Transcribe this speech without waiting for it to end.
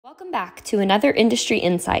Welcome back to another Industry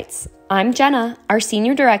Insights. I'm Jenna, our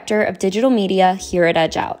Senior Director of Digital Media here at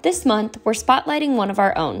Edge Out. This month, we're spotlighting one of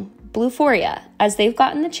our own, Bluephoria, as they've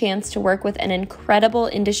gotten the chance to work with an incredible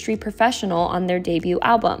industry professional on their debut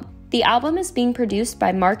album. The album is being produced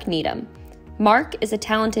by Mark Needham. Mark is a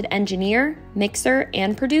talented engineer, mixer,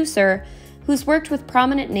 and producer who's worked with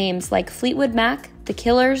prominent names like Fleetwood Mac, The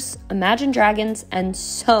Killers, Imagine Dragons, and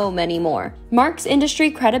so many more. Mark's industry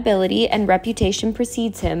credibility and reputation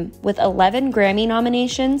precedes him with 11 Grammy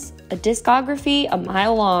nominations, a discography a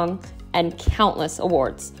mile long, and countless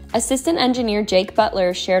awards. Assistant engineer Jake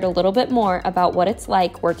Butler shared a little bit more about what it's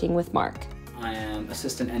like working with Mark. I am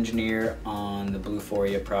assistant engineer on the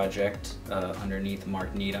Bluephoria project underneath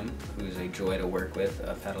Mark Needham, who's a joy to work with.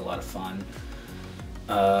 I've had a lot of fun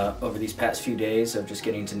over these past few days of just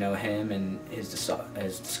getting to know him and his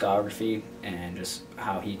discography and just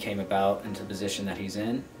how he came about into the position that he's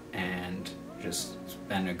in, and just it's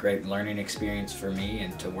been a great learning experience for me,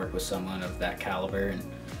 and to work with someone of that caliber and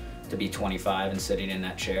to be 25 and sitting in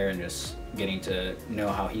that chair and just getting to know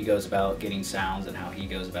how he goes about getting sounds and how he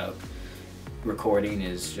goes about recording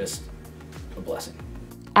is just a blessing.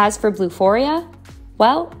 As for Bluephoria,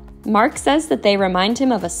 well, Mark says that they remind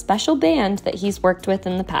him of a special band that he's worked with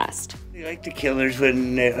in the past. Like the Killers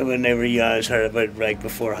when they were young, sort of right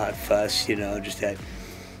before Hot Fuss, just that,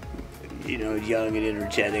 young and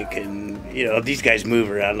energetic, and these guys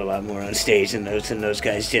move around a lot more on stage than those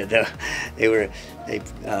guys did. But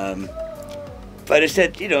I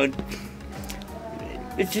said,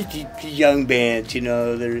 it's just a young band,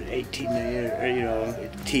 they're 18 or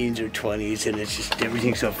teens or 20s, and it's just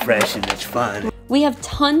everything's so fresh and it's fun. We have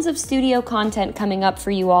tons of studio content coming up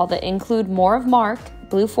for you all that include more of Mark,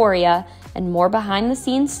 Bluephoria, and more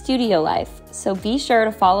behind-the-scenes studio life, so be sure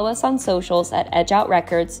to follow us on socials at Edge Out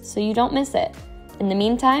Records so you don't miss it. In the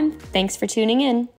meantime, thanks for tuning in.